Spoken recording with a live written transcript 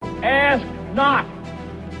not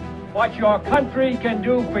what your country can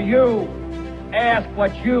do for you. Ask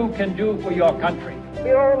what you can do for your country.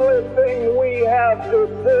 The only thing we have to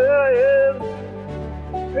fear is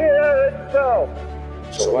fear itself.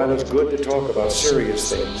 So while it's good to talk about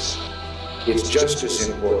serious things, it's just as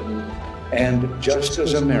important and just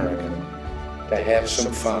as American to have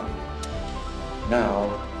some fun.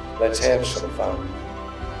 Now, let's have some fun.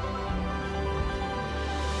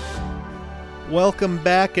 Welcome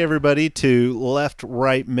back, everybody, to Left,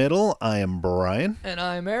 Right, Middle. I am Brian. And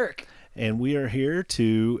I'm Eric. And we are here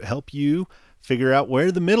to help you figure out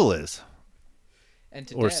where the middle is. And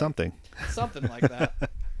today, or something. Something like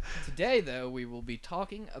that. Today, though, we will be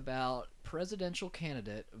talking about presidential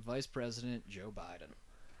candidate, Vice President Joe Biden.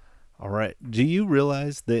 All right. Do you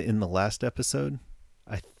realize that in the last episode,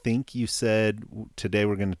 I think you said today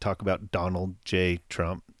we're going to talk about Donald J.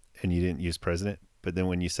 Trump, and you didn't use president? But then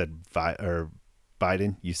when you said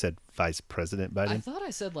Biden, you said Vice President Biden? I thought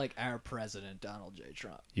I said, like, our president, Donald J.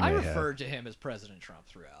 Trump. You I may referred to him as President Trump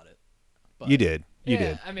throughout it. But, you did. You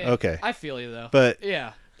did. I mean, okay. I feel you, though. But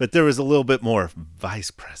yeah. But there was a little bit more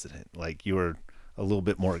Vice President. Like, you were a little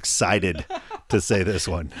bit more excited to say this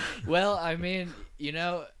one. Well, I mean, you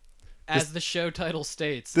know, as the show title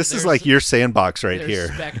states. This is like your sandbox right there's here.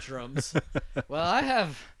 Spectrums. Well, I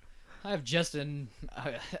have just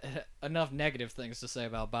enough negative things to say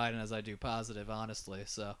about Biden as I do positive, honestly.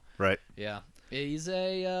 So right. Yeah, he's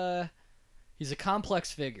a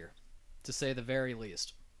complex figure, to say the very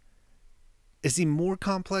least. Is he more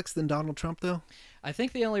complex than Donald Trump, though? I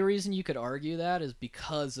think the only reason you could argue that is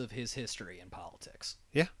because of his history in politics.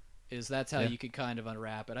 Yeah. That's how you could kind of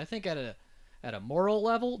unwrap it. I think at a moral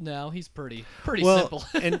level, no, he's pretty well, simple.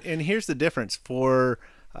 and here's the difference for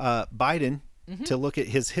Biden. Mm-hmm. To look at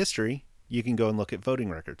his history, you can go and look at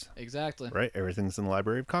voting records. Exactly. Right? Everything's in the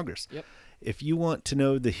Library of Congress. Yep. If you want to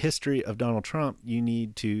know the history of Donald Trump, you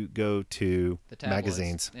need to go to the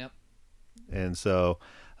magazines. Yep. And so,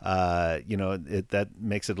 that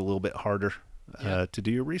makes it a little bit harder to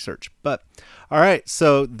do your research. But all right,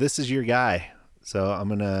 so this is your guy. So I'm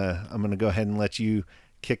gonna go ahead and let you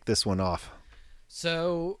kick this one off.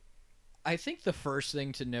 So, I think the first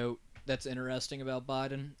thing to note that's interesting about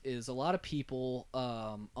Biden is a lot of people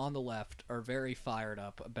on the left are very fired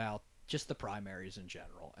up about just the primaries in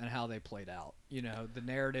general and how they played out. You know, the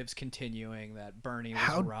narrative's continuing that Bernie was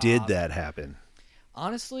robbed. How did that happen?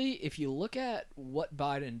 Honestly, if you look at what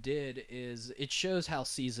Biden did, it shows how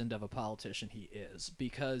seasoned of a politician he is,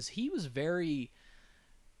 because he was very,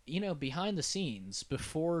 behind the scenes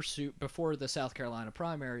before the South Carolina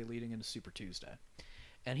primary leading into Super Tuesday.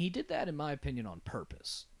 And he did that, in my opinion, on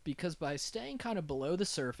purpose. Because by staying kind of below the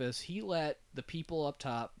surface, he let the people up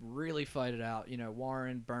top really fight it out.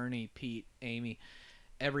 Warren, Bernie, Pete, Amy,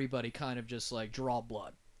 everybody kind of just like draw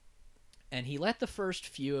blood. And he let the first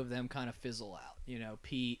few of them kind of fizzle out.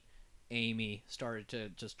 Pete, Amy started to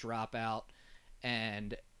just drop out.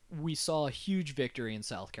 And we saw a huge victory in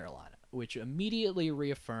South Carolina, which immediately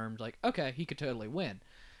reaffirmed, like, okay, he could totally win.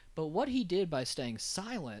 But what he did by staying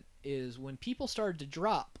silent is when people started to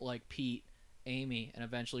drop, like Pete, Amy, and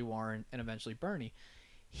eventually Warren, and eventually Bernie,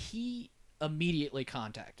 he immediately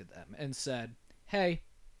contacted them and said, hey,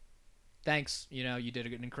 thanks, you did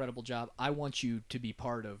an incredible job. I want you to be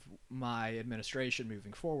part of my administration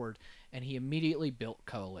moving forward. And he immediately built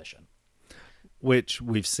coalition. Which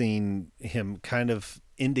we've seen him kind of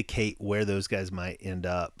indicate where those guys might end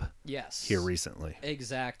up. Yes. Here recently.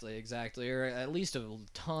 Exactly. Or at least a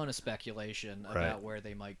ton of speculation about where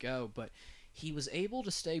they might go. But he was able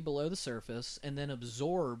to stay below the surface and then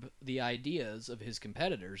absorb the ideas of his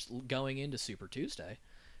competitors going into Super Tuesday,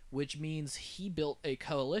 which means he built a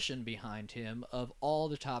coalition behind him of all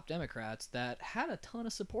the top Democrats that had a ton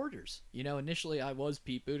of supporters. Initially I was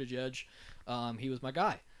Pete Buttigieg. He was my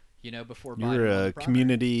guy, before Biden. You're a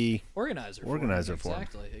community organizer for him.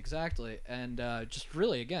 Exactly. And just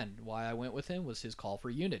really, again, why I went with him was his call for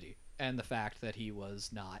unity and the fact that he was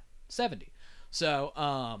not 70. So,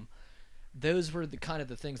 those were the kind of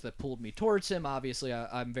the things that pulled me towards him. Obviously,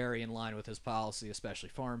 I'm very in line with his policy, especially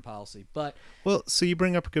foreign policy. But so you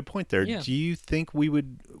bring up a good point there. Yeah. Do you think we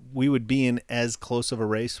would be in as close of a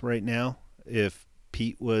race right now if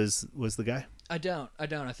Pete was the guy? I don't.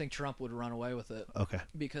 I think Trump would run away with it. Okay.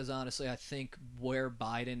 Because honestly, I think where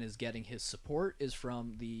Biden is getting his support is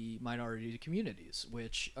from the minority communities,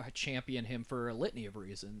 which champion him for a litany of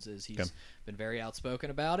reasons. He's been very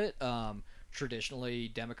outspoken about it. Traditionally,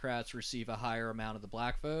 Democrats receive a higher amount of the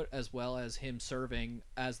black vote, as well as him serving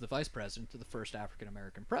as the vice president to the first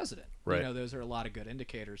African-American president. Right. Those are a lot of good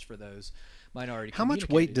indicators for those minority How much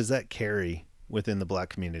weight does that carry within the black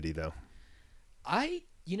community, though? I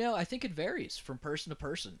I think it varies from person to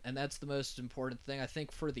person, and that's the most important thing. I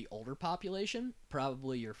think for the older population,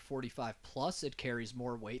 probably your 45 plus, it carries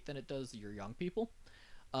more weight than it does your young people,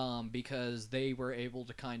 because they were able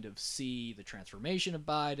to kind of see the transformation of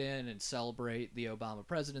Biden and celebrate the Obama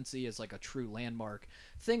presidency as like a true landmark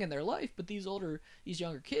thing in their life. But these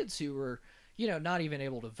younger kids who were, not even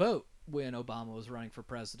able to vote when Obama was running for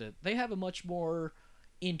president, they have a much more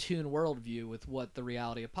in tune worldview with what the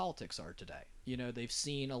reality of politics are today. They've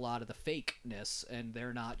seen a lot of the fakeness, and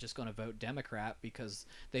they're not just going to vote Democrat because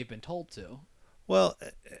they've been told to. Well,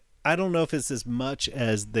 I don't know if it's as much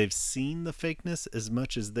as they've seen the fakeness as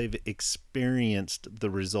much as they've experienced the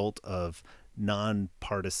result of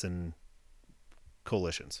nonpartisan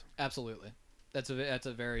coalitions. Absolutely. That's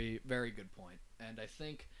a very, very good point. And I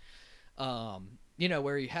think,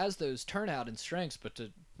 where he has those turnout and strengths, but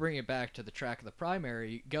to bring it back to the track of the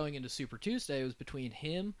primary, going into Super Tuesday, it was between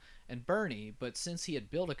him and Bernie. But since he had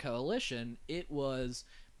built a coalition, it was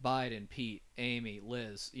Biden, Pete, Amy,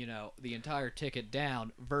 Liz, the entire ticket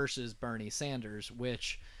down versus Bernie Sanders,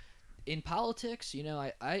 which in politics,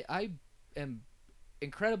 I am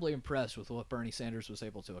incredibly impressed with what Bernie Sanders was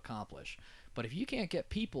able to accomplish. But if you can't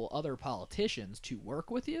get other politicians to work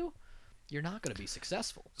with you, you're not going to be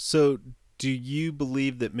successful. So do you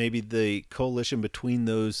believe that maybe the coalition between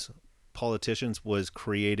those politicians was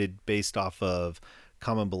created based off of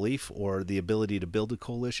common belief or the ability to build a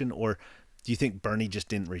coalition, or do you think Bernie just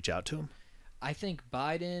didn't reach out to him? I think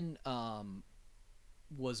Biden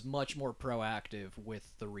was much more proactive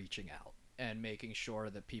with the reaching out and making sure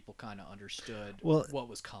that people kind of understood what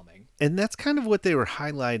was coming. And that's kind of what they were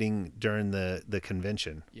highlighting during the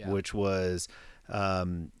convention, which was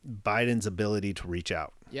Biden's ability to reach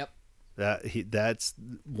out. Yep. That's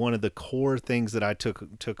one of the core things that I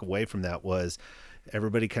took away from that was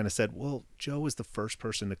everybody kind of said, well, Joe was the first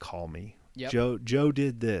person to call me. Yep. Joe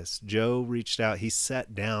did this. Joe reached out. He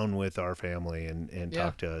sat down with our family and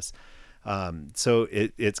talked to us. So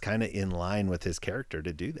it's kind of in line with his character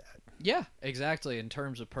to do that. Yeah, exactly. In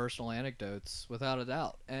terms of personal anecdotes, without a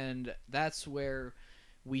doubt. And that's where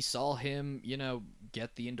we saw him,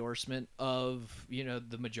 get the endorsement of,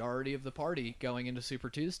 the majority of the party going into Super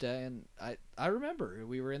Tuesday. And I remember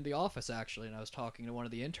we were in the office, actually, and I was talking to one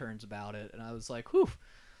of the interns about it. And I was like, whew,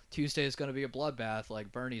 Tuesday is going to be a bloodbath.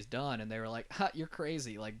 Like, Bernie's done. And they were like, ha, you're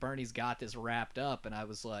crazy. Like, Bernie's got this wrapped up. And I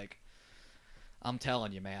was like, I'm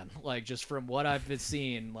telling you, man. Like, just from what I've been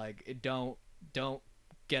seeing, like, don't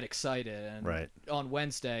get excited. And right. On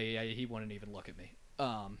Wednesday, he wouldn't even look at me.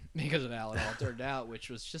 Because of how it all turned out, which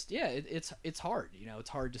was just, it's hard. It's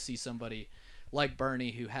hard to see somebody like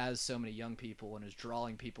Bernie who has so many young people and is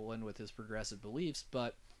drawing people in with his progressive beliefs.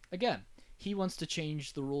 But again, he wants to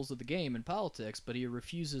change the rules of the game in politics, but he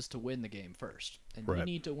refuses to win the game first. And you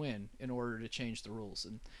need to win in order to change the rules.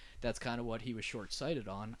 And that's kind of what he was short-sighted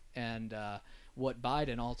on. And what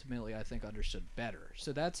Biden ultimately, I think, understood better.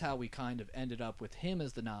 So that's how we kind of ended up with him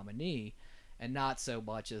as the nominee, and not so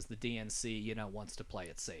much as the DNC, wants to play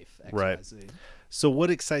it safe. XYZ. Right. So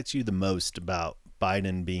what excites you the most about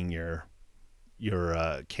Biden being your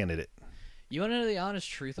candidate? You want to know the honest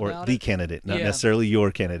truth about it? Or the candidate, not necessarily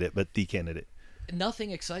your candidate, but the candidate.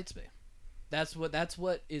 Nothing excites me. That's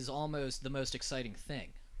what is almost the most exciting thing.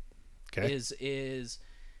 Okay. Is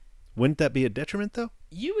wouldn't that be a detriment, though?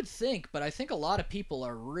 You would think, but I think a lot of people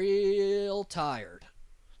are real tired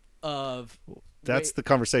of... That's the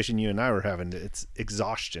conversation you and I were having. It's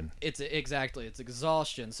exhaustion. It's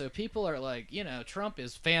exhaustion. So people are like, Trump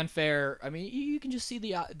is fanfare. I mean, you can just see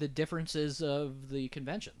the differences of the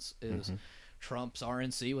conventions. Trump's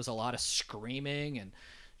RNC was a lot of screaming and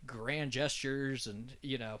grand gestures, and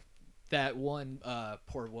that one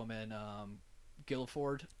poor woman,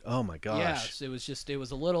 Guilford. Oh my gosh. Yeah,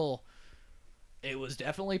 it was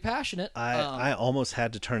definitely passionate. I almost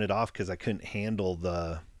had to turn it off because I couldn't handle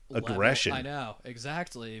the aggression. I know,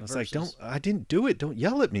 exactly. I was like, I didn't do it. Don't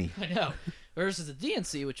yell at me. I know. Versus the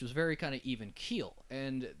DNC, which was very kind of even keel.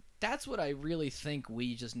 And that's what I really think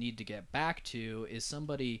we just need to get back to, is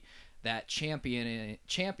somebody that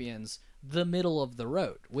champions the middle of the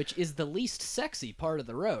road, which is the least sexy part of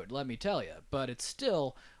the road, let me tell you. But it's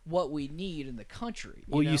still what we need in the country.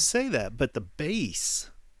 You say that, but the base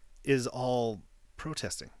is all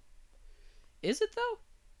protesting. Is it, though?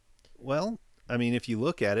 Well, I mean, if you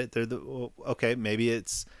look at it, maybe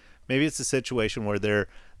it's a situation where the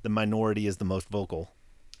minority is the most vocal.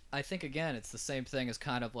 I think, again, it's the same thing as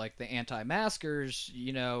kind of like the anti-maskers,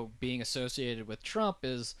 being associated with Trump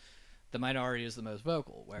is the minority is the most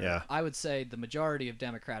vocal. Where I would say the majority of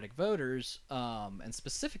Democratic voters, and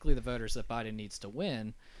specifically the voters that Biden needs to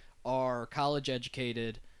win, are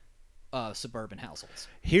college-educated, suburban households.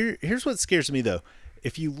 Here's what scares me though.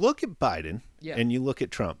 If you look at Biden Yeah. and you look at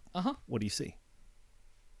Trump, Uh-huh. what do you see?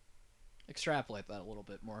 Extrapolate that a little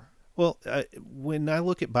bit more. Well, when I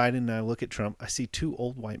look at Biden and I look at Trump, I see two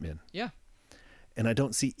old white men. Yeah. And I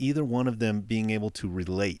don't see either one of them being able to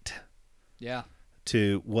relate Yeah.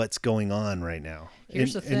 to what's going on right now.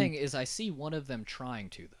 Here's the thing is I see one of them trying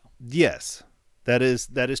to, though. Yes, that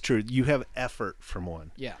is true. You have effort from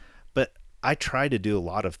one. Yeah. But I try to do a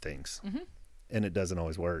lot of things, and it doesn't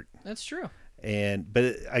always work. That's true.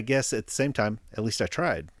 But I guess at the same time, at least I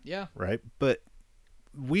tried. Yeah. Right. But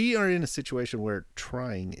we are in a situation where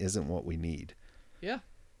trying isn't what we need. Yeah.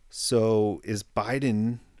 So is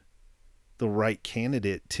Biden the right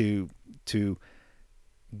candidate to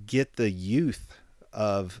get the youth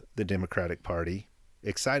of the Democratic Party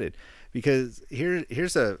excited? Because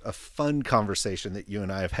here's a fun conversation that you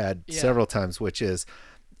and I have had several times, which is,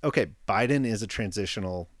 okay, Biden is a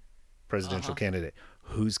transitional presidential candidate.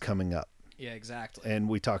 Who's coming up? Yeah, exactly. And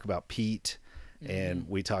we talk about Pete, and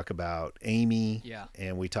we talk about Amy,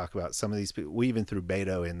 and we talk about some of these people. We even threw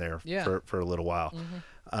Beto in there for a little while.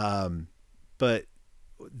 But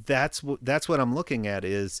that's what I'm looking at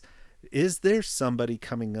is there somebody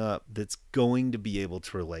coming up that's going to be able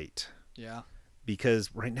to relate? Yeah.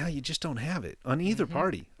 Because right now you just don't have it on either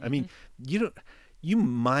party. I mean, you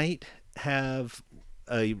might have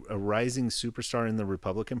a rising superstar in the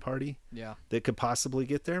Republican Party that could possibly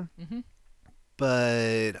get there.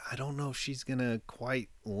 But I don't know if she's going to quite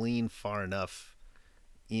lean far enough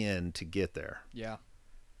in to get there. Yeah.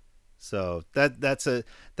 So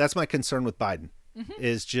that's my concern with Biden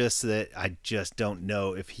is just that I just don't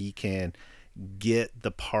know if he can get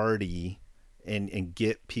the party and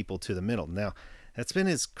get people to the middle. Now, that's been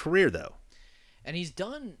his career though. And he's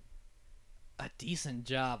done a decent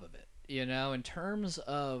job of it. You know, in terms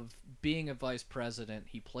of being a vice president,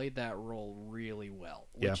 he played that role really well,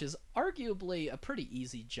 which is arguably a pretty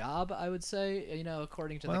easy job, I would say, you know,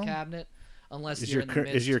 according to the cabinet, unless you're in the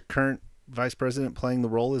midst. Is your current vice president playing the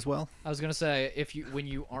role as well? I was going to say, when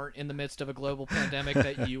you aren't in the midst of a global pandemic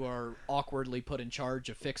that you are awkwardly put in charge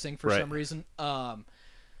of fixing for some reason. I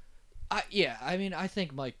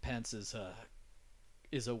think Mike Pence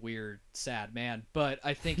is a weird, sad man, but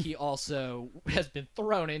I think he also has been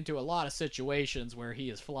thrown into a lot of situations where he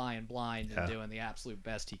is flying blind and doing the absolute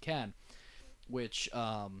best he can, which,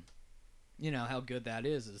 you know, how good that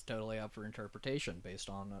is totally up for interpretation based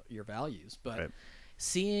on your values. But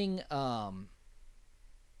seeing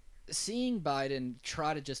Biden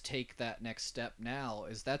try to just take that next step now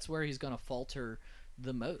that's where he's going to falter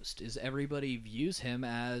the most, is everybody views him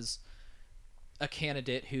as a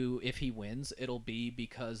candidate who, if he wins, it'll be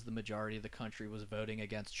because the majority of the country was voting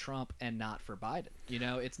against Trump and not for Biden. You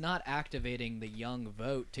know, it's not activating the young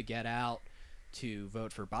vote to get out to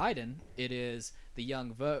vote for Biden. It is the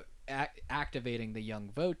young vote activating the young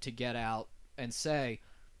vote to get out and say,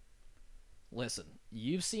 listen,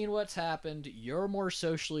 you've seen what's happened. You're more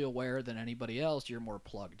socially aware than anybody else. You're more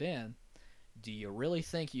plugged in. Do you really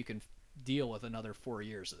think you can deal with another 4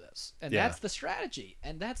 years of this? And that's the strategy,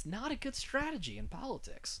 and that's not a good strategy in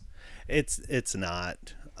politics. It's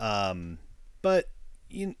not. But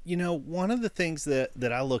you know, one of the things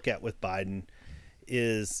that I look at with Biden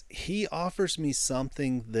is he offers me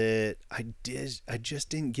something that I just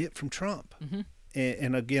didn't get from Trump.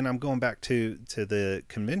 And again, I'm going back to the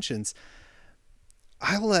conventions.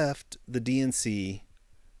 I left the DNC,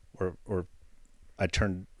 or I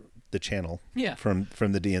turned the channel from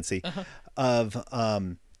the DNC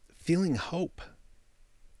of feeling hope,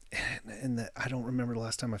 and I don't remember the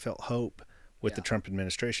last time I felt hope with the Trump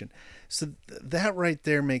administration. So that right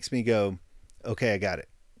there makes me go, okay, I got it.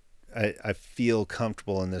 I feel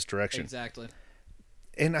comfortable in this direction. Exactly.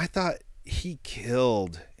 And I thought he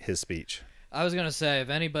killed his speech. I was gonna say, if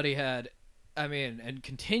anybody had, and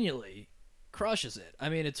continually crushes it. I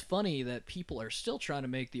mean, it's funny that people are still trying to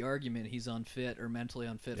make the argument he's unfit or mentally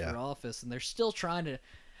unfit for office, and they're still trying to.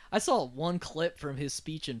 I saw one clip from his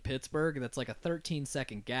speech in Pittsburgh that's like a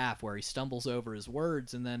 13-second gaffe where he stumbles over his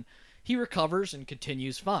words and then he recovers and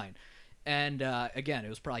continues fine. And again, it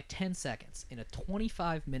was probably 10 seconds in a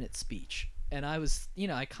 25-minute speech. And I was,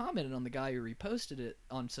 I commented on the guy who reposted it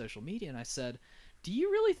on social media, and I said, do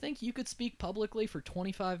you really think you could speak publicly for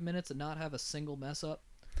 25 minutes and not have a single mess up?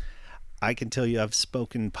 I can tell you I've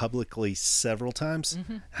spoken publicly several times.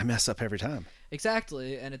 I mess up every time.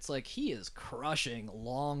 Exactly. And it's like he is crushing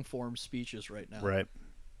long-form speeches right now. Right.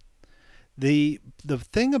 The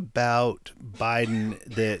thing about Biden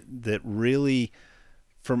that really,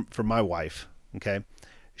 for my wife, okay,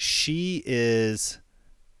 she is,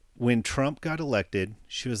 when Trump got elected,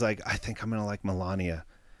 she was like, I think I'm going to like Melania.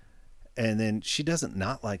 And then she doesn't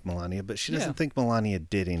not like Melania, but she doesn't Yeah. think Melania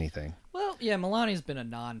did anything. Well, yeah, Melania's been a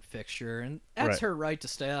non-fixture, and that's Right. her right to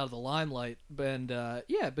stay out of the limelight. And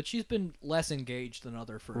but she's been less engaged than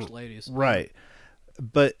other first ladies. Right.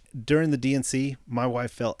 But during the DNC, my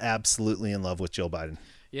wife fell absolutely in love with Jill Biden.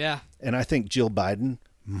 Yeah, And I think Jill Biden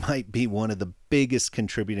might be one of the biggest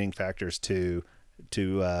contributing factors to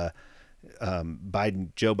Joe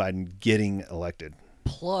Biden getting elected.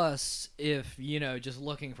 plus, if just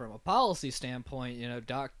looking from a policy standpoint,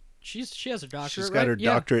 she has a doctorate. She's got right? her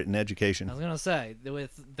Yeah. doctorate in education. I was gonna say,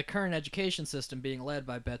 with the current education system being led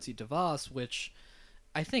by Betsy DeVos, which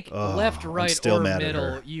I think left, I'm right, still or mad at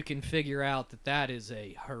middle, her. you can figure out that is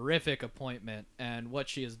a horrific appointment, and what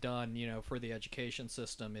she has done, for the education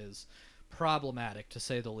system is problematic to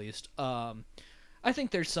say the least. I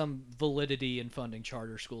think there's some validity in funding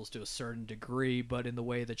charter schools to a certain degree, but in the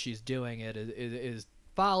way that she's doing it is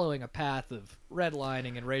following a path of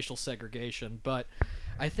redlining and racial segregation. But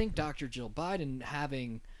I think Dr. Jill Biden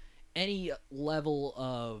having any level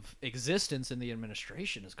of existence in the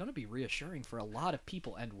administration is going to be reassuring for a lot of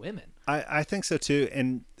people and women. I think so too.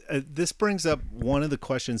 And this brings up one of the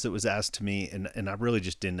questions that was asked to me, and I really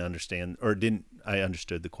just didn't understand, I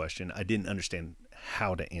understood the question. I didn't understand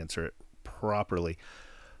how to answer it properly.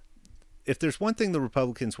 If there's one thing the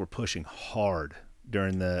Republicans were pushing hard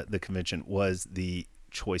during the convention was the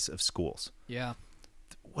choice of schools. Yeah.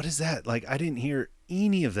 What is that? Like, I didn't hear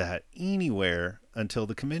any of that anywhere until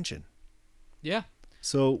the convention. Yeah.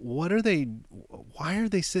 So why are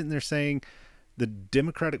they sitting there saying the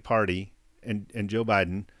Democratic Party and Joe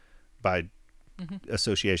Biden, by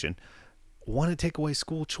association, want to take away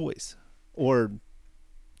school choice? Or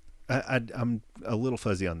I'm a little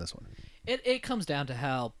fuzzy on this one. It comes down to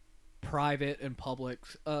how private and public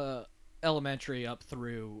elementary up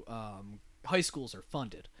through high schools are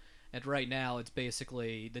funded. And right now, it's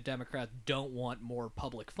basically the Democrats don't want more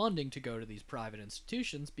public funding to go to these private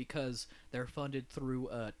institutions because they're funded through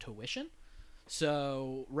tuition.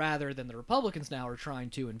 So rather than the Republicans now are trying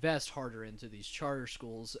to invest harder into these charter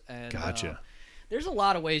schools. And Gotcha. there's a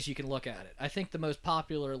lot of ways you can look at it. I think the most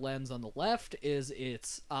popular lens on the left is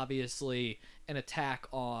it's obviously an attack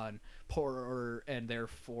on poorer and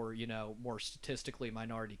therefore, more statistically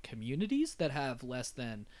minority communities that have less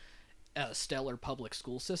than stellar public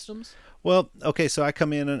school systems. Well, okay, so I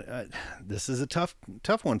come in, and this is a tough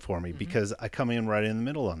one for me because I come in right in the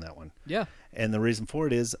middle on that one. Yeah. And the reason for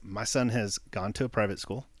it is my son has gone to a private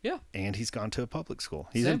school. Yeah. And he's gone to a public school.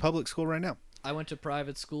 He's Same. in public school right now. I went to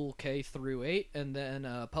private school K through 8 and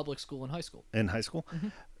then public school in high school. In high school.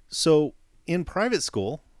 So in private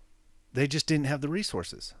school, they just didn't have the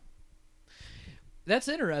resources. That's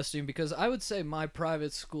interesting because I would say my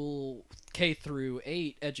private school K through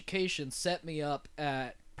 8 education set me up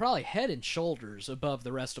at probably head and shoulders above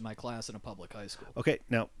the rest of my class in a public high school. Okay,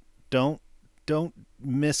 now don't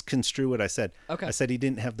misconstrue what I said. Okay. I said he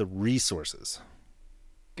didn't have the resources.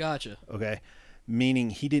 Gotcha. Okay.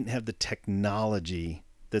 Meaning he didn't have the technology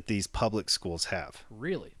that these public schools have.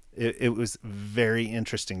 Really? It was very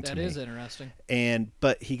interesting to me. That is interesting.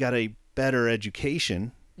 But he got a better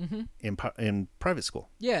education in private school.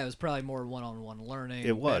 Yeah, it was probably more one-on-one learning.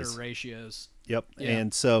 It was. Better ratios. Yep. Yeah.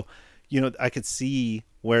 And so, I could see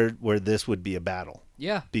where this would be a battle.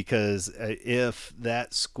 Yeah. Because if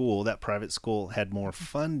that private school had more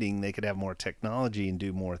funding, they could have more technology and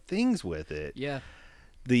do more things with it. Yeah.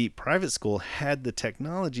 The private school had the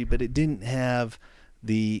technology, but it didn't have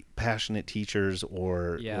the passionate teachers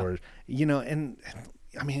or and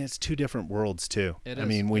I mean, it's two different worlds too. It I is.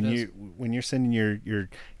 mean, It is. when you're sending your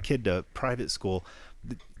kid to private school,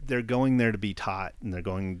 they're going there to be taught and they're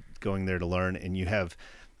going there to learn, and you have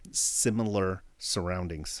similar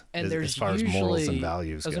surroundings And as there's far as morals and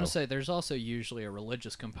values I was go. going to say, there's also usually a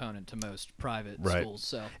religious component to most private Right. schools.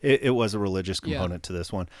 So It was a religious component to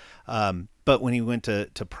this one. But when he went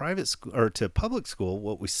to private school or to public school,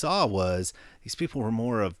 what we saw was these people were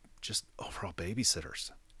more of just overall babysitters.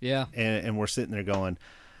 yeah. And we're sitting there going,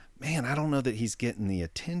 man, I don't know that he's getting the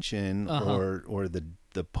attention or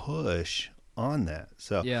the push on that.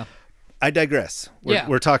 So Yeah. I digress.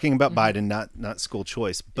 We're talking about Biden, not school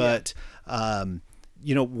choice. But,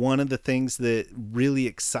 one of the things that really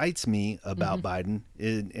excites me about Biden,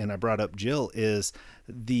 and I brought up Jill, is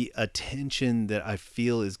the attention that I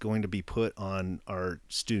feel is going to be put on our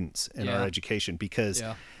students and our education. Because,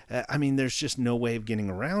 I mean, there's just no way of getting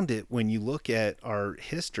around it. When you look at our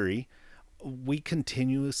history, we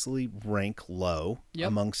continuously rank low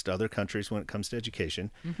amongst other countries when it comes to education.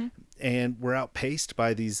 And we're outpaced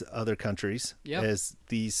by these other countries as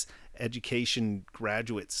these education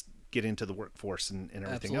graduates get into the workforce and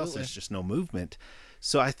everything else. Absolutely. There's just no movement.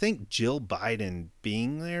 So I think Jill Biden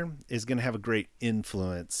being there is going to have a great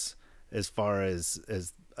influence as far as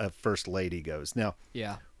a first lady goes. Now,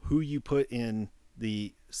 Yeah. who you put in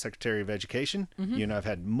the Secretary of Education, you and I've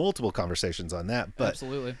had multiple conversations on that, but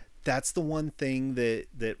Absolutely. that's the one thing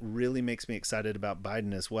that really makes me excited about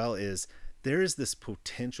Biden as well, is there is this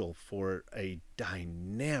potential for a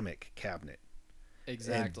dynamic cabinet.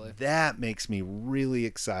 Exactly. And that makes me really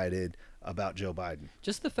excited about Joe Biden.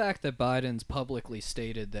 Just the fact that Biden's publicly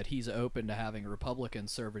stated that he's open to having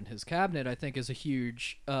Republicans serve in his cabinet, I think, is a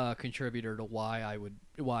huge contributor to why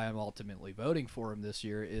I'm ultimately voting for him this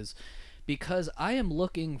year, is because I am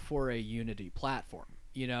looking for a unity platform.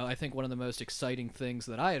 You know, I think one of the most exciting things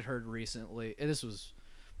that I had heard recently, and this was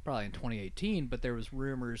probably in 2018, but there was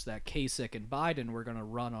rumors that Kasich and Biden were going to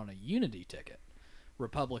run on a unity ticket,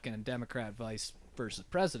 Republican and Democrat vice versus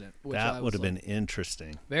president. Which That would have been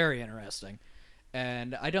interesting. very interesting.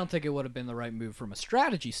 And I don't think it would have been the right move from a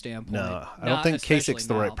strategy standpoint. No, I don't think Kasich's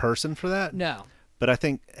the right person for that. No. But I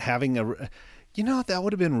think having that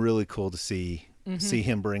would have been really cool to see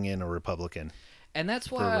him bring in a Republican. And that's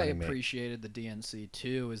for why I running mate. appreciated the DNC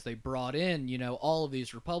too, is they brought in, all of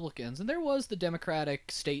these Republicans, and there was the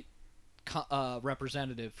Democratic state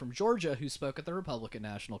representative from Georgia who spoke at the Republican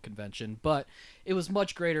National Convention, but it was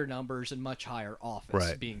much greater numbers and much higher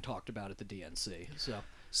office being talked about at the DNC.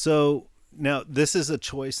 So now this is a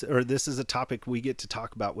choice, or this is a topic we get to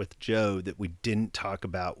talk about with Joe that we didn't talk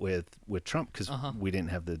about with Trump because we didn't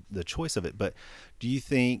have the choice of it. But do you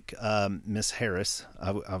think Miss Harris,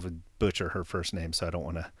 I would butcher her first name, so I don't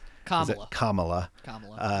want to. Kamala.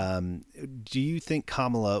 Do you think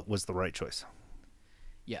Kamala was the right choice?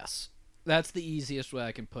 Yes. That's the easiest way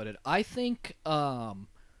I can put it. I think I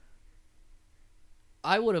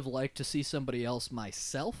would have liked to see somebody else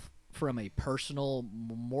myself from a personal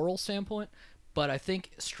moral standpoint, but I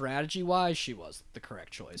think strategy-wise she was the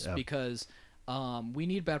correct choice because we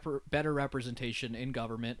need better representation in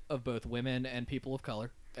government of both women and people of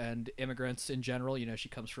color and immigrants in general. She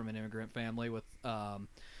comes from an immigrant family with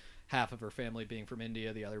half of her family being from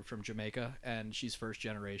India, the other from Jamaica, and she's first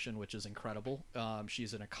generation, which is incredible.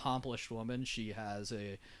 She's an accomplished woman. She has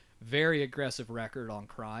a very aggressive record on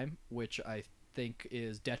crime, which I think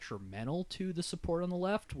is detrimental to the support on the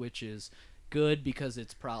left, which is good because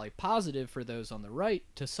it's probably positive for those on the right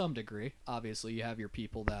to some degree. Obviously, you have your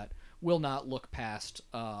people that will not look past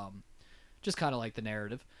just kind of like the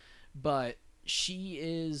narrative. But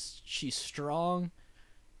she's strong.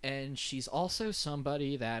 And she's also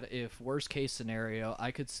somebody that, if worst case scenario, I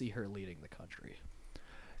could see her leading the country.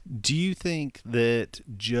 Do you think that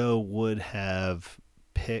Joe would have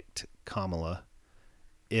picked Kamala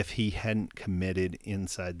if he hadn't committed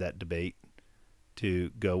inside that debate to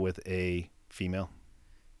go with a female?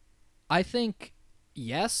 I think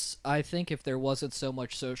yes. I think if there wasn't so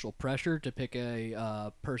much social pressure to pick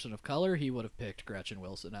a person of color, he would have picked Gretchen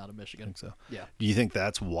Wilson out of Michigan. I think so. Yeah. Do you think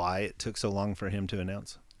that's why it took so long for him to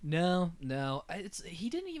announce? No. He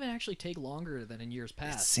didn't even actually take longer than in years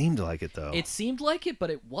past. It seemed like it, though. It seemed like it, but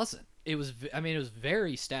it wasn't. It was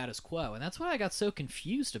very status quo, and that's why I got so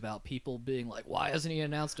confused about people being like, "Why hasn't he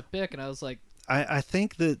announced a pick?" And I was like, I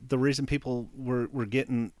think that the reason people were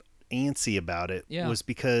getting antsy about it was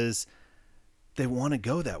because they want to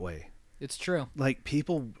go that way. It's true. Like,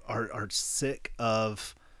 people are sick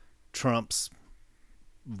of Trump's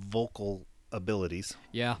vocal abilities.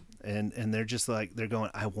 Yeah. And they're just like, they're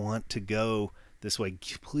going, I want to go this way.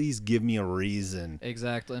 Please give me a reason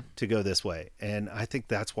Exactly. to go this way. And I think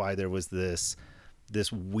that's why there was this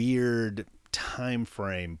weird time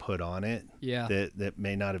frame put on it. Yeah. That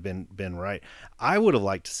may not have been right. I would have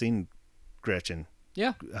liked to seen Gretchen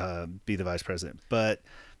be the vice president, but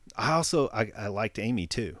I liked Amy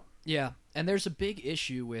too. Yeah, and there's a big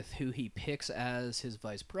issue with who he picks as his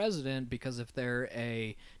vice president, because if they're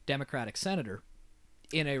a Democratic senator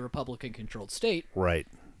in a Republican-controlled state, right,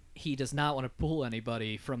 he does not want to pull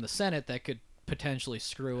anybody from the Senate that could potentially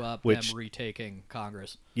screw up them retaking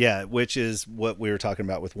Congress. Yeah, which is what we were talking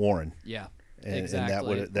about with Warren. Yeah. And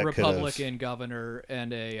exactly. that Republican governor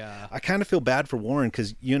and I kind of feel bad for Warren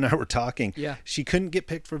because you and I were talking. Yeah. She couldn't get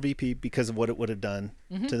picked for VP because of what it would have done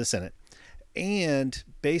to the Senate. And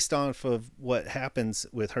based off of what happens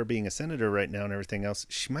with her being a senator right now and everything else,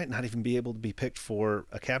 she might not even be able to be picked for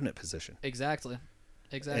a cabinet position. Exactly.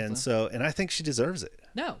 And I think she deserves it.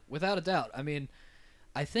 No, without a doubt. I mean,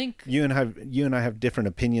 I think you and I have different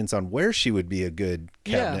opinions on where she would be a good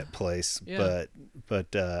cabinet place,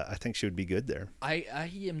 but I think she would be good there.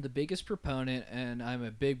 I am the biggest proponent, and I'm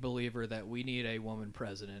a big believer that we need a woman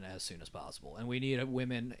president as soon as possible, and we need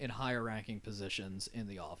women in higher ranking positions in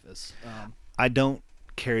the office. I don't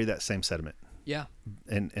carry that same sentiment. Yeah.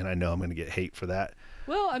 And I know I'm going to get hate for that.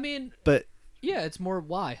 Well, I mean, But yeah, it's more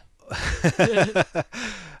why.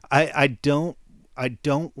 I don't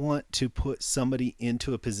want to put somebody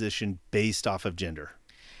into a position based off of gender.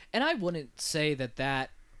 And I wouldn't say that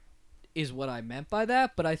is what I meant by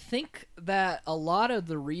that, but I think that a lot of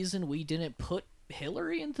the reason we didn't put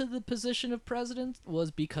Hillary into the position of president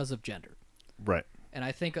was because of gender. Right. And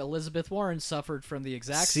I think Elizabeth Warren suffered from the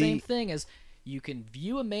exact same thing, as you can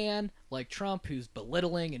view a man like Trump who's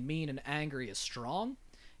belittling and mean and angry as strong,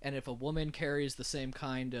 and if a woman carries the same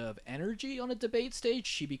kind of energy on a debate stage,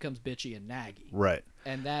 she becomes bitchy and naggy. Right.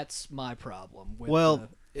 And that's my problem with Well,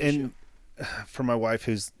 the issue. and for my wife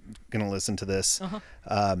who's going to listen to this,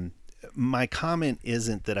 my comment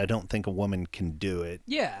isn't that I don't think a woman can do it.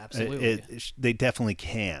 Yeah, absolutely. They definitely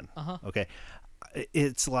can. Uh-huh. Okay.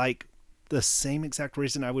 It's like the same exact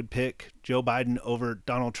reason I would pick Joe Biden over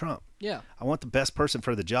Donald Trump. Yeah. I want the best person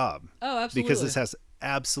for the job. Oh, absolutely. Because this has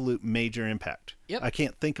absolute major impact. Yep. I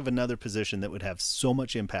can't think of another position that would have so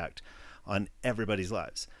much impact on everybody's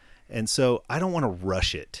lives. And so I don't want to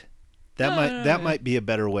rush it. That might be a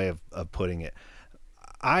better way of putting it.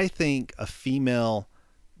 I think a female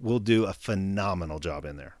will do a phenomenal job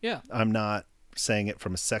in there. Yeah. I'm not saying it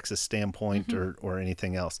from a sexist standpoint or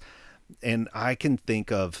anything else. And I can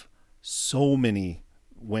think of so many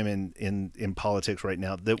women in politics right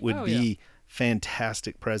now that would be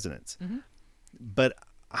fantastic presidents. But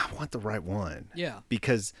I want the right one. Yeah.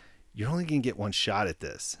 Because you're only going to get one shot at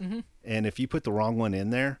this. And if you put the wrong one in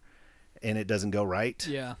there and it doesn't go right,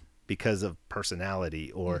 Yeah. because of personality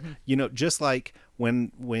or, just like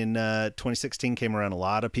when 2016 came around, a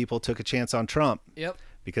lot of people took a chance on Trump. Yep.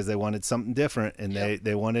 Because they wanted something different and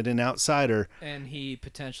they wanted an outsider. And he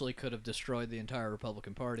potentially could have destroyed the entire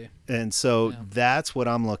Republican Party. And so that's what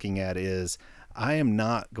I'm looking at is I am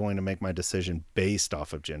not going to make my decision based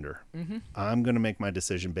off of gender. I'm going to make my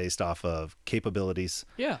decision based off of capabilities,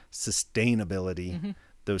 sustainability,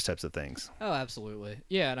 those types of things. Oh, absolutely.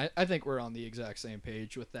 Yeah, and I think we're on the exact same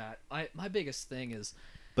page with that. My biggest thing is...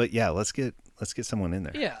 But yeah, let's get someone in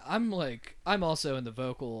there. Yeah, I'm also in the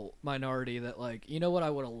vocal minority that, like, you know what I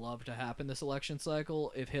would have loved to happen this election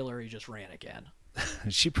cycle? If Hillary just ran again.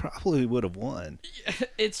 She probably would have won.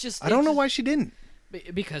 It's just... I don't know why she didn't.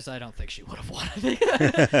 Because I don't think she would have won.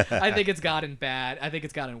 I think it's gotten bad. I think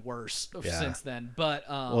it's gotten worse since then. But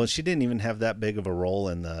well, she didn't even have that big of a role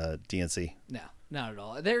in the DNC. No, not at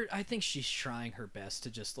all. I think she's trying her best to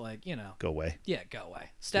just, like, go away. Yeah, go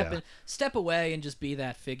away. Step away and just be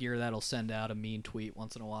that figure that'll send out a mean tweet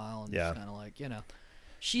once in a while and just kind of like,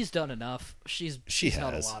 she's done enough. She's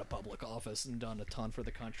held a lot of public office and done a ton for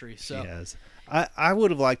the country. So she has. I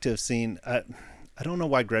would have liked to have seen. I don't know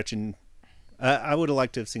why Gretchen. I would have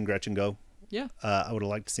liked to have seen Gretchen go. Yeah. I would have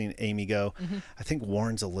liked to seen Amy go. I think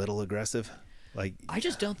Warren's a little aggressive. Like, I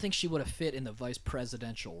just don't think she would have fit in the vice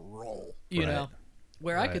presidential role. You know,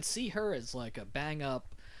 where I could see her as like a bang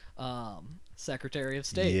up Secretary of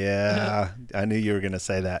State. Yeah, I knew you were going to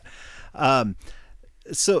say that.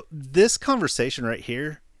 So this conversation right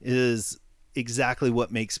here is exactly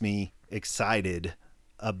what makes me excited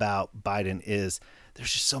about Biden. Is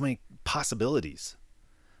there's just so many possibilities.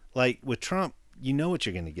 Like with Trump, you know what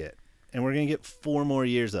you're going to get, and we're going to get 4 more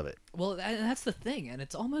years of it. Well, that's the thing, and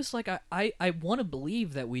it's almost like I want to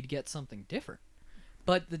believe that we'd get something different.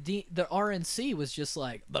 But the RNC was just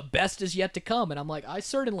like, the best is yet to come, and I'm like, I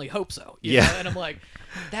certainly hope so. You know? And I'm like,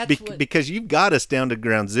 that's because you've got us down to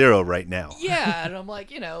ground zero right now. Yeah, and I'm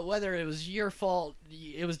like, whether it was your fault,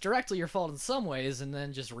 it was directly your fault in some ways, and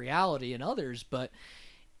then just reality in others, but...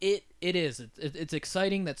 It's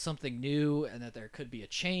exciting that something new and that there could be a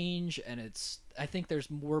change, and I think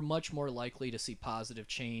we're much more likely to see positive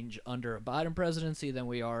change under a Biden presidency than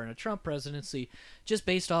we are in a Trump presidency, just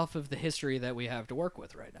based off of the history that we have to work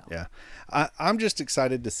with right now. Yeah, I'm just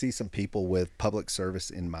excited to see some people with public service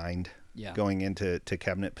in mind going into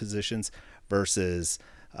cabinet positions versus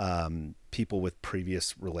people with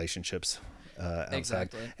previous relationships. Outside.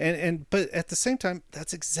 Exactly. But at the same time,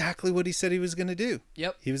 that's exactly what he said he was going to do.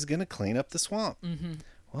 Yep. He was going to clean up the swamp.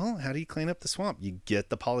 Well, how do you clean up the swamp? You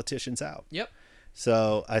get the politicians out. Yep.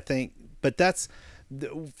 So I think, but that's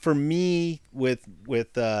for me with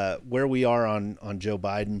where we are on Joe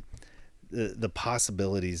Biden, the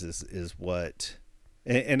possibilities is what,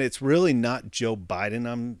 and it's really not Joe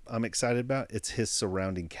Biden I'm excited about. It's his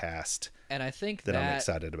surrounding cast. And I think that I'm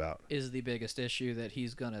excited about is the biggest issue that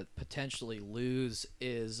he's going to potentially lose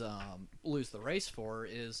the race for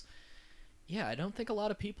is, I don't think a lot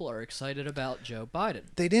of people are excited about Joe Biden.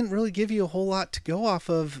 They didn't really give you a whole lot to go off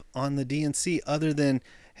of on the DNC other than,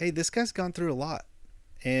 hey, this guy's gone through a lot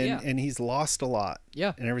and he's lost a lot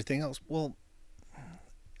and everything else. Well,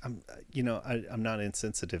 I'm not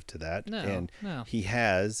insensitive to that. No, and no. he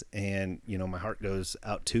has, and my heart goes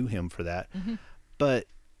out to him for that. Mm-hmm. But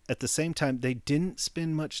at the same time, they didn't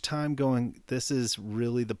spend much time going, this is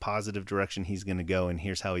really the positive direction he's going to go, and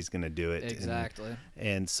here's how he's going to do it. Exactly.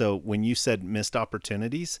 And so when you said missed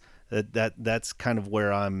opportunities, that's kind of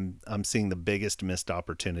where I'm seeing the biggest missed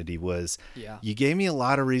opportunity was. Yeah. You gave me a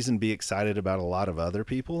lot of reason to be excited about a lot of other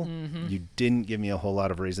people. Mm-hmm. You didn't give me a whole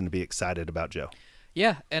lot of reason to be excited about Joe.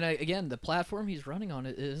 Yeah, and again, the platform he's running on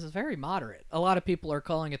is very moderate. A lot of people are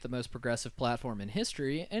calling it the most progressive platform in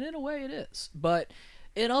history, and in a way it is. But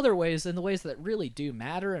in other ways, in the ways that really do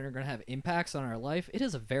matter and are going to have impacts on our life, it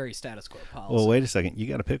is a very status quo policy. Well, wait a second. You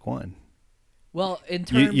got to pick one. Well, in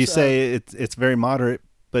terms you say it's very moderate,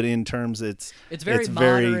 but in terms it's very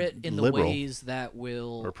moderate in the ways that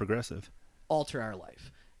will or progressive alter our life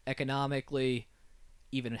economically,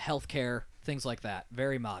 even healthcare, things like that.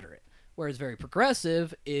 Very moderate. Whereas very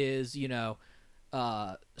progressive is,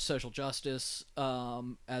 social justice,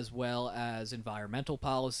 as well as environmental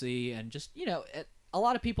policy, and just, a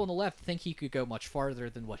lot of people on the left think he could go much farther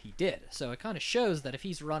than what he did. So it kind of shows that if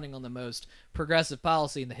he's running on the most progressive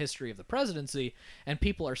policy in the history of the presidency, and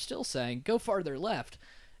people are still saying, go farther left,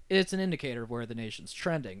 it's an indicator of where the nation's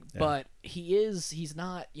trending. Yeah. But he's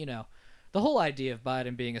not, the whole idea of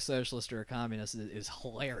Biden being a socialist or a communist is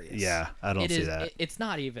hilarious. Yeah, I don't see that.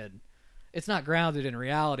 It's not grounded in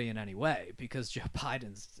reality in any way, because Joe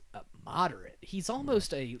Biden's moderate. He's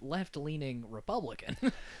almost a left-leaning Republican.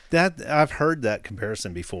 That I've heard that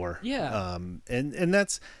comparison before. Yeah. And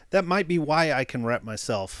that might be why I can wrap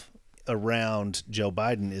myself around Joe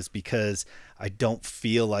Biden, is because I don't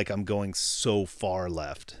feel like I'm going so far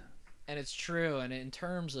left. And it's true. And in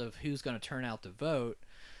terms of who's going to turn out to vote,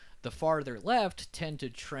 the farther left tend to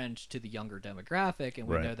trend to the younger demographic, and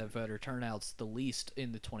we know that voter turnout's the least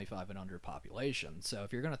in the 25 and under population. So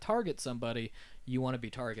if you're going to target somebody, you want to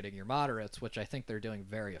be targeting your moderates, which I think they're doing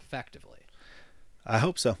very effectively. I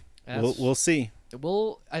hope so. We'll see.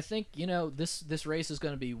 Well, I think this race is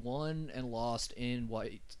going to be won and lost in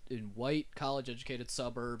white college-educated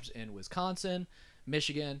suburbs in Wisconsin,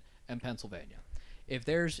 Michigan, and Pennsylvania. If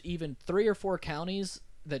there's even 3 or 4 counties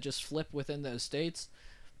that just flip within those states,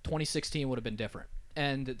 2016 would have been different.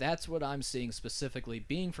 And that's what I'm seeing specifically,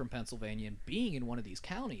 being from Pennsylvania and being in one of these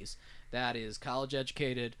counties that is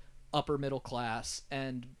college-educated, upper middle class,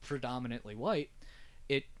 and predominantly white.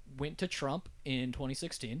 It went to Trump in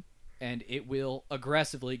 2016, and it will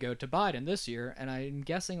aggressively go to Biden this year, and I'm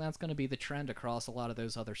guessing that's going to be the trend across a lot of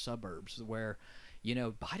those other suburbs where,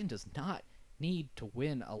 Biden does not need to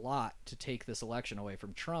win a lot to take this election away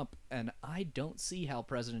from Trump, and I don't see how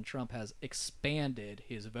President Trump has expanded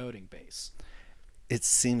his voting base. It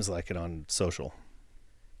seems like it on social.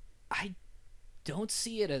 I don't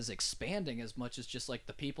see it as expanding as much as just like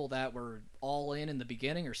the people that were all in the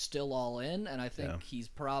beginning are still all in, and I think he's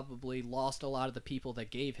probably lost a lot of the people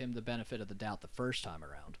that gave him the benefit of the doubt the first time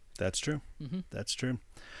around. That's true. Mm-hmm. That's true.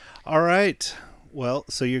 All right. Well,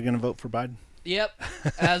 so you're going to vote for Biden? Yep.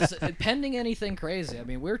 As pending anything crazy. I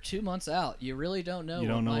mean, we're 2 months out. You really don't know. You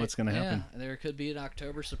don't know what's going to happen. Yeah, there could be an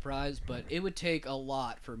October surprise, but it would take a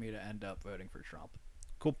lot for me to end up voting for Trump.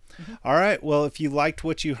 Cool. All right. Well, if you liked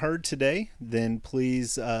what you heard today, then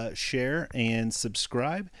please share and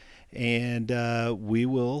subscribe, and we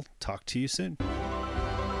will talk to you soon.